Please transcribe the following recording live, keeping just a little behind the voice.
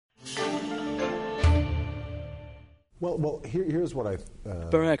Here's what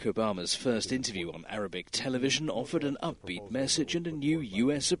Barack Obama's first interview on Arabic television offered an upbeat message and a new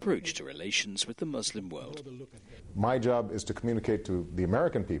U.S. approach to relations with the Muslim world. My job is to communicate to the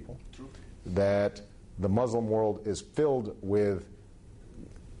American people that the Muslim world is filled with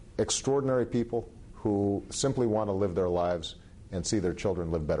extraordinary people who simply want to live their lives and see their children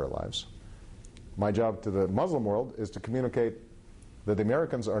live better lives. My job to the Muslim world is to communicate that the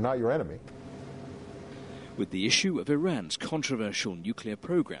Americans are not your enemy. With the issue of Iran's controversial nuclear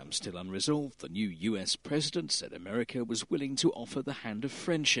program still unresolved, the new U.S. president said America was willing to offer the hand of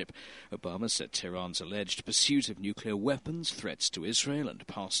friendship. Obama said Tehran's alleged pursuit of nuclear weapons, threats to Israel and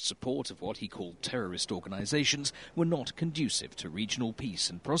past support of what he called terrorist organizations were not conducive to regional peace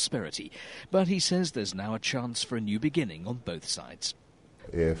and prosperity. But he says there's now a chance for a new beginning on both sides.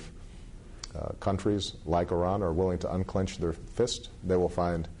 If countries like Iran are willing to unclench their fist, they will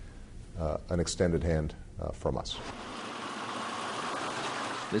find an extended hand from us.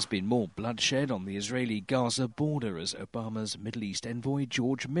 There's been more bloodshed on the Israeli-Gaza border as Obama's Middle East envoy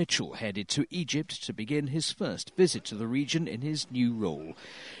George Mitchell headed to Egypt to begin his first visit to the region in his new role.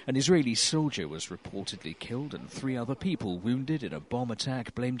 An Israeli soldier was reportedly killed and 3 other people wounded in a bomb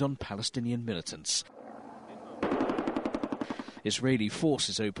attack blamed on Palestinian militants. Israeli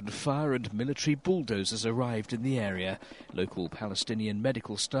forces opened fire and military bulldozers arrived in the area. Local Palestinian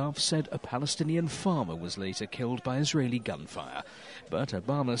medical staff said a Palestinian farmer was later killed by Israeli gunfire. But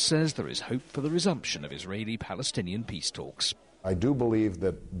Obama says there is hope for the resumption of Israeli-Palestinian peace talks. I do believe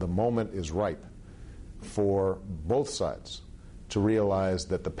that the moment is ripe for both sides to realize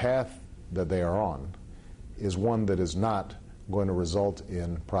that the path that they are on is one that is not going to result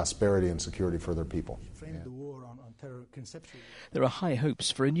in prosperity and security for their people. There are high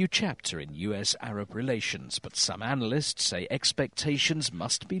hopes for a new chapter in U.S.-Arab relations, but some analysts say expectations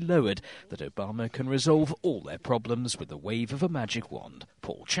must be lowered that Obama can resolve all their problems with the wave of a magic wand.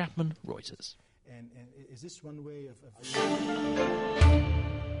 Paul Chapman, Reuters. And is this one way of